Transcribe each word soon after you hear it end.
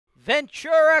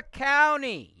Ventura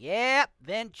County. Yep,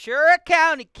 Ventura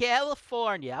County,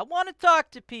 California. I want to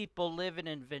talk to people living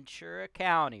in Ventura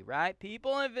County, right?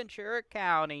 People in Ventura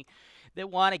County that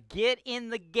want to get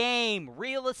in the game,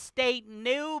 real estate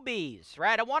newbies,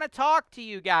 right? I want to talk to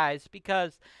you guys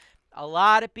because a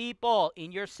lot of people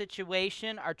in your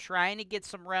situation are trying to get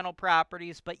some rental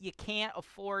properties, but you can't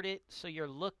afford it, so you're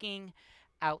looking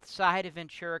outside of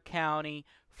Ventura County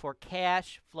for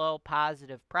cash flow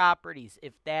positive properties.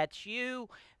 If that's you,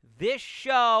 this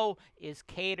show is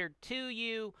catered to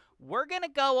you. We're going to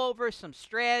go over some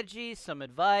strategies, some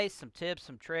advice, some tips,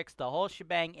 some tricks, the whole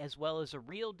shebang, as well as a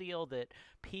real deal that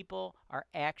people are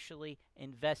actually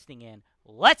investing in.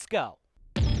 Let's go.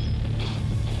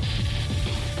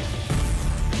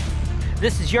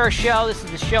 This is your show. This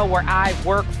is the show where I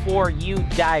work for you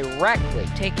directly,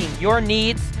 taking your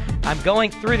needs. I'm going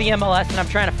through the MLS and I'm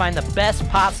trying to find the best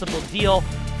possible deal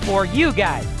for you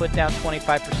guys. Put down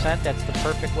 25%. That's the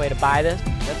perfect way to buy this.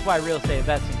 That's why real estate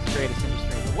investing is the greatest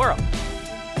industry in the world.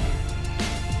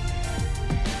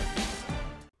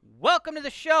 Welcome to the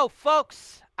show,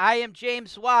 folks. I am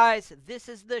James Wise. This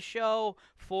is the show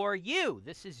for you.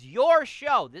 This is your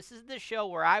show. This is the show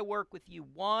where I work with you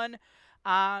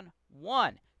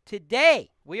one-on-one.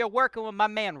 Today, we are working with my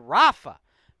man Rafa,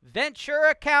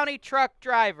 Ventura County truck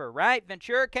driver, right?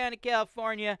 Ventura County,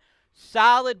 California.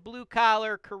 Solid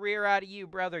blue-collar career out of you,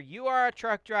 brother. You are a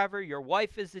truck driver. Your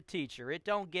wife is a teacher. It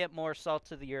don't get more salt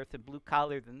to the earth and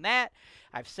blue-collar than that.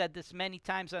 I've said this many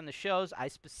times on the shows. I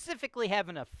specifically have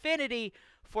an affinity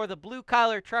for the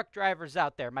blue-collar truck drivers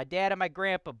out there. My dad and my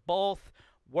grandpa both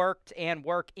worked and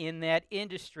work in that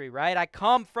industry, right? I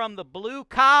come from the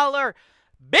blue-collar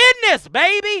business,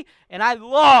 baby, and I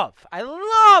love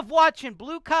watching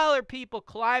blue-collar people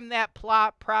climb that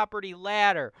property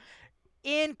ladder,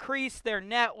 increase their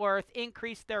net worth,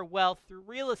 increase their wealth through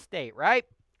real estate, right?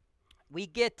 We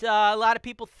get a lot of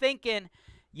people thinking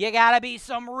you got to be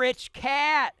some rich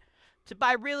cat to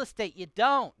buy real estate. You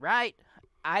don't, right?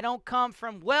 I don't come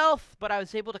from wealth, but I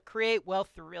was able to create wealth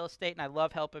through real estate, and I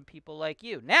love helping people like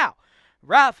you. Now,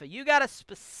 Rafa, you got a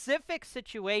specific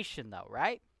situation, though,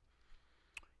 right?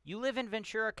 You live in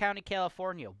Ventura County,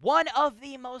 California, one of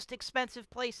the most expensive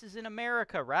places in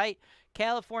America, right?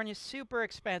 California's super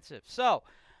expensive. So,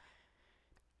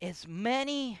 as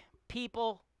many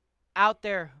people out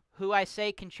there who I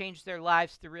say can change their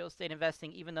lives through real estate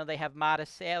investing, even though they have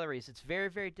modest salaries, it's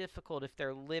very, very difficult if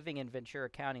they're living in Ventura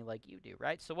County like you do,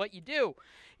 right? So what you do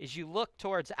is you look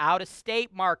towards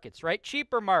out-of-state markets, right?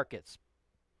 Cheaper markets.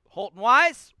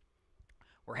 HoltonWise,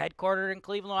 we're headquartered in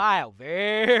Cleveland, Ohio.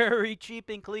 Very cheap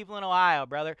in Cleveland, Ohio,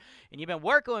 brother. And you've been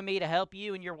working with me to help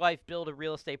you and your wife build a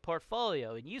real estate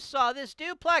portfolio. And you saw this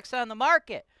duplex on the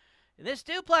market. And this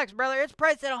duplex, brother, it's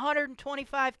priced at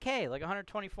 $125K, like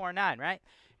 $124.9, right?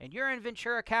 And you're in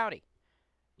Ventura County.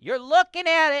 You're looking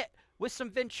at it with some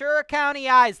Ventura County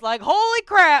eyes like, holy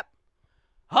crap,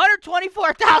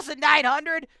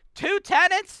 $124,900, 2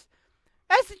 tenants?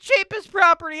 That's the cheapest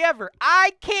property ever.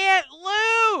 I can't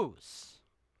lose.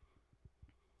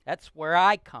 That's where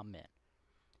I come in.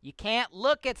 You can't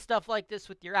look at stuff like this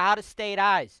with your out-of-state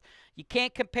eyes. You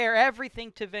can't compare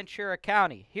everything to Ventura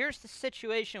County. Here's the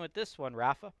situation with this one,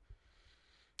 Rafa.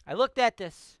 I looked at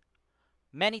this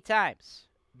many times.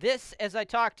 This, as I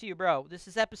talk to you, bro, this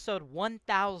is episode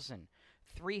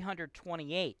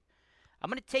 1328. I'm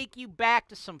going to take you back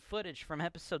to some footage from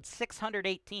episode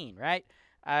 618, right?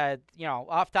 Off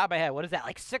the top of my head, what is that,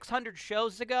 like 600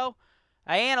 shows ago?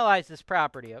 I analyzed this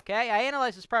property, okay? I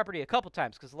analyzed this property a couple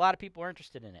times because a lot of people are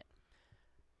interested in it.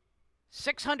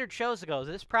 600 shows ago,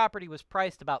 this property was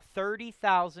priced about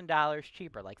 $30,000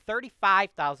 cheaper, like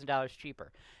 $35,000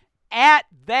 cheaper. At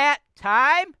that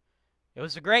time, it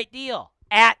was a great deal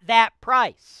at that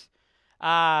price.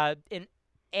 And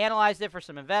analyzed it for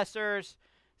some investors.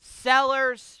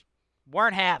 Sellers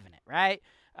weren't having it, right?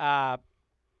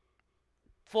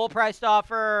 Full priced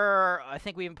offer, I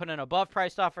think we even put in above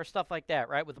priced offer, stuff like that,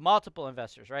 right? With multiple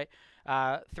investors, right?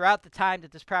 Throughout the time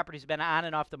that this property's been on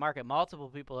and off the market, multiple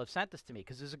people have sent this to me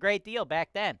because it was a great deal back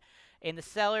then. And the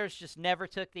sellers just never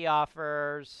took the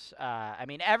offers.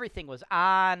 Everything was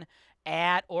on,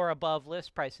 at, or above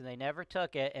list price, and they never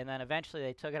took it. And then eventually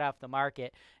they took it off the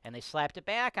market, and they slapped it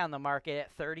back on the market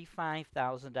at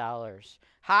 $35,000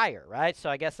 higher, right? So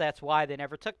I guess that's why they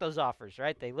never took those offers,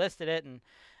 right? They listed it, and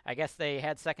I guess they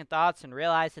had second thoughts and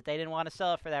realized that they didn't want to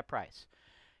sell it for that price.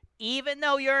 Even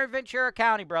though you're in Ventura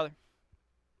County, brother,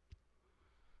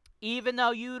 even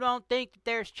though you don't think that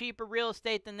there's cheaper real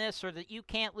estate than this or that you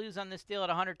can't lose on this deal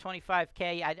at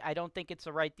 $125K, I don't think it's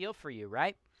the right deal for you,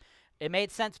 right? It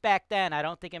made sense back then. I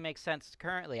don't think it makes sense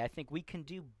currently. I think we can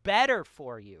do better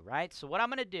for you, right? So what I'm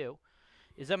going to do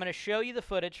is I'm going to show you the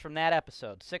footage from that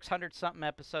episode, 600-something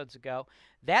episodes ago.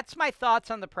 That's my thoughts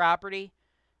on the property,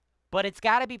 but it's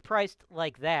got to be priced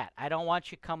like that. I don't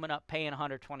want you coming up paying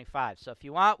 $125. So if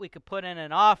you want, we could put in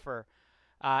an offer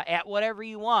at whatever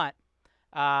you want,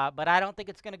 but I don't think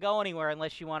it's going to go anywhere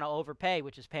unless you want to overpay,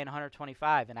 which is paying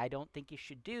 $125, and I don't think you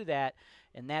should do that,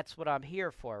 and that's what I'm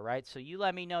here for, right? So you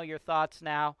let me know your thoughts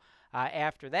now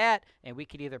after that, and we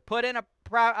could either put in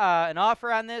an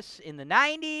offer on this in the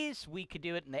 90s, we could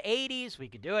do it in the 80s, we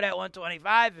could do it at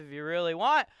 125 if you really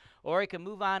want, or we can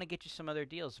move on and get you some other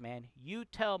deals, man. You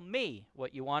tell me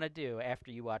what you want to do after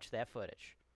you watch that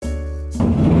footage.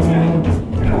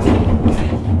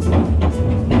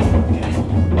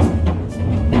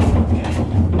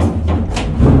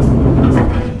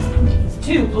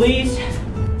 2, please.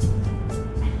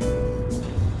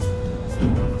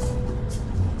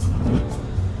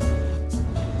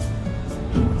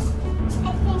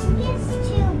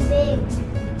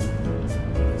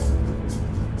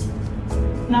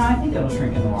 No, I think it'll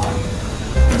shrink in the lot.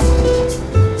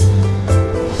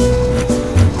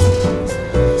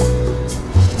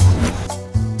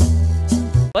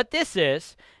 What this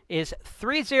is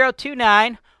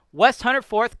 3029 West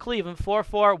 104th, Cleveland,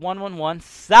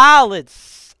 44111.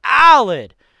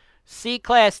 Solid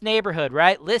C-class neighborhood,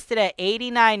 right? Listed at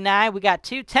 $89,900. We got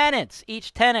 2 tenants,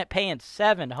 each tenant paying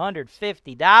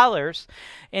 $750.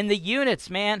 And the units,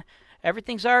 man,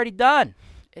 everything's already done.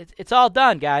 It's all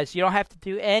done, guys. You don't have to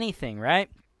do anything, right?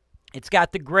 It's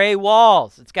got the gray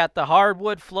walls. It's got the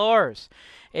hardwood floors.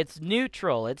 It's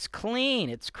neutral. It's clean.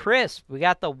 It's crisp. We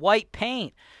got the white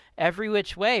paint every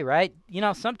which way, right? You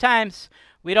know, sometimes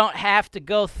we don't have to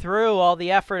go through all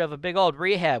the effort of a big old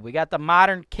rehab. We got the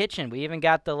modern kitchen. We even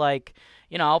got the, like,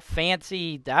 you know,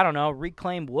 fancy, I don't know,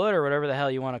 reclaimed wood or whatever the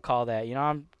hell you want to call that. You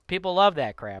know, people love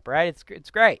that crap, right? It's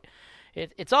great.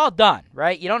 It's all done,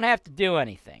 right? You don't have to do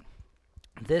anything.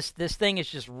 This thing is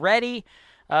just ready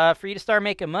for you to start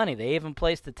making money. They even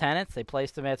placed the tenants. They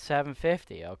placed them at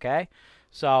 $750, okay?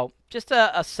 So just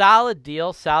a solid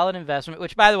deal, solid investment,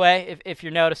 which, by the way, if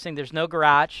you're noticing, there's no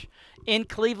garage. In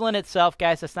Cleveland itself,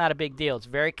 guys, that's not a big deal. It's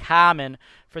very common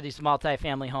for these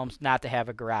multifamily homes not to have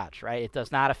a garage, right? It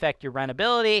does not affect your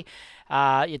rentability.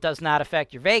 It does not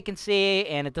affect your vacancy,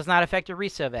 and it does not affect your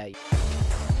resale value.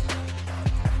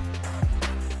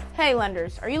 Hey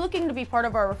lenders, are you looking to be part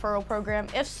of our referral program?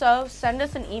 If so, send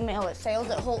us an email at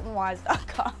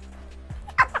sales@HoltonWise.com.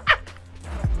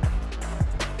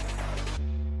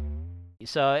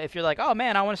 So if you're like, oh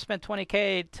man, I want to spend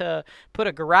 $20K to put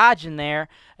a garage in there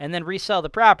and then resell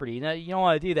the property, you know, you don't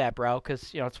want to do that, bro,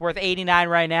 because it's worth $89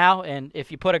 right now, and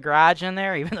if you put a garage in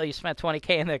there, even though you spent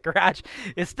 $20K in the garage,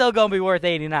 it's still going to be worth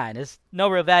 $89. There's no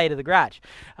real value to the garage.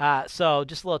 So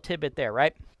just a little tidbit there,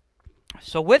 right?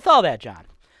 So with all that, John,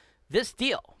 this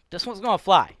one's going to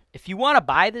fly. If you want to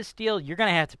buy this deal, you're going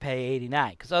to have to pay $89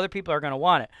 because other people are going to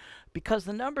want it because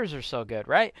the numbers are so good,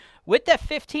 right? With that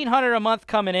 $1,500 a month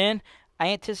coming in, I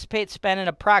anticipate spending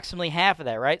approximately half of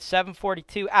that, right?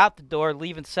 $742 out the door,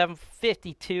 leaving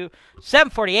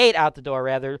 $748 out the door,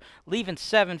 rather, leaving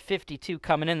 $752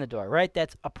 coming in the door, right?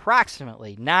 That's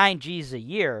approximately $9,000 a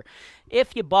year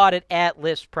if you bought it at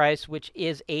list price, which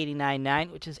is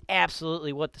 $89,900, which is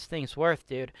absolutely what this thing's worth,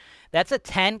 dude. That's a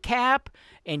 10 cap,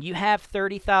 and you have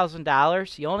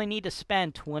 $30,000. You only need to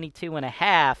spend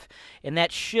 $22.5, and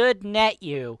that should net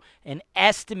you an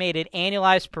estimated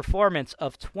annualized performance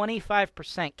of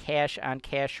 25%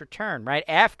 cash-on-cash return, right?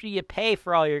 After you pay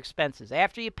for all your expenses,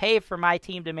 after you pay for my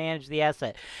team to manage the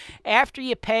asset, after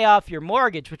you pay off your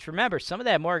mortgage, which, remember, some of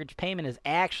that mortgage payment is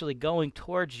actually going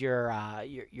towards your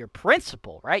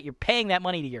principal, right? You're paying that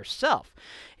money to yourself.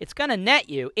 It's going to net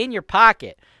you in your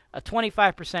pocket a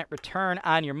 25% return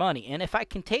on your money. And if I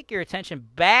can take your attention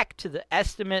back to the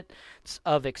estimates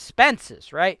of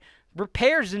expenses, right?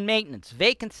 Repairs and maintenance,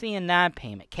 vacancy and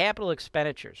non-payment, capital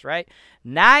expenditures, right?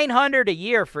 $900 a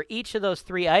year for each of those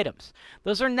 3 items.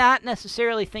 Those are not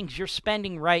necessarily things you're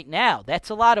spending right now. That's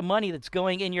a lot of money that's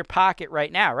going in your pocket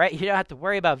right now, right? You don't have to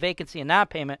worry about vacancy and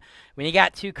non-payment when you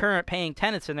got 2 current paying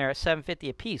tenants in there at $750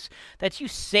 a piece. That's you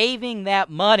saving that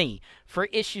money for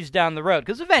issues down the road,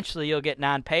 because eventually you'll get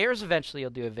non-payers, eventually you'll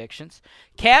do evictions.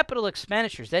 Capital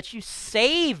expenditures, that's you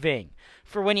saving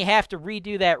for when you have to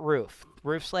redo that roof.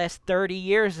 Roofs last 30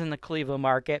 years in the Cleveland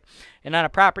market, and on a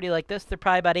property like this, they're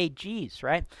probably about $8,000,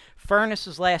 right?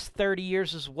 Furnaces last 30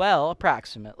 years as well,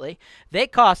 approximately. They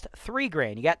cost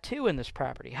 $3,000. You got 2 in this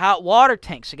property. Hot water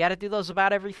tanks, you got to do those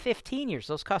about every 15 years.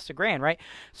 Those cost $1,000, right?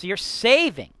 So you're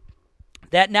saving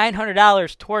that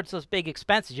 $900 towards those big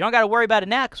expenses. You don't got to worry about it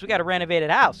now because we got a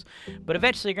renovated house. But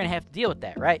eventually you're going to have to deal with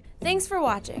that, right? Thanks for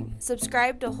watching.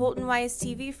 Subscribe to HoltonWise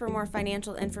TV for more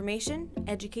financial information,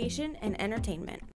 education, and entertainment.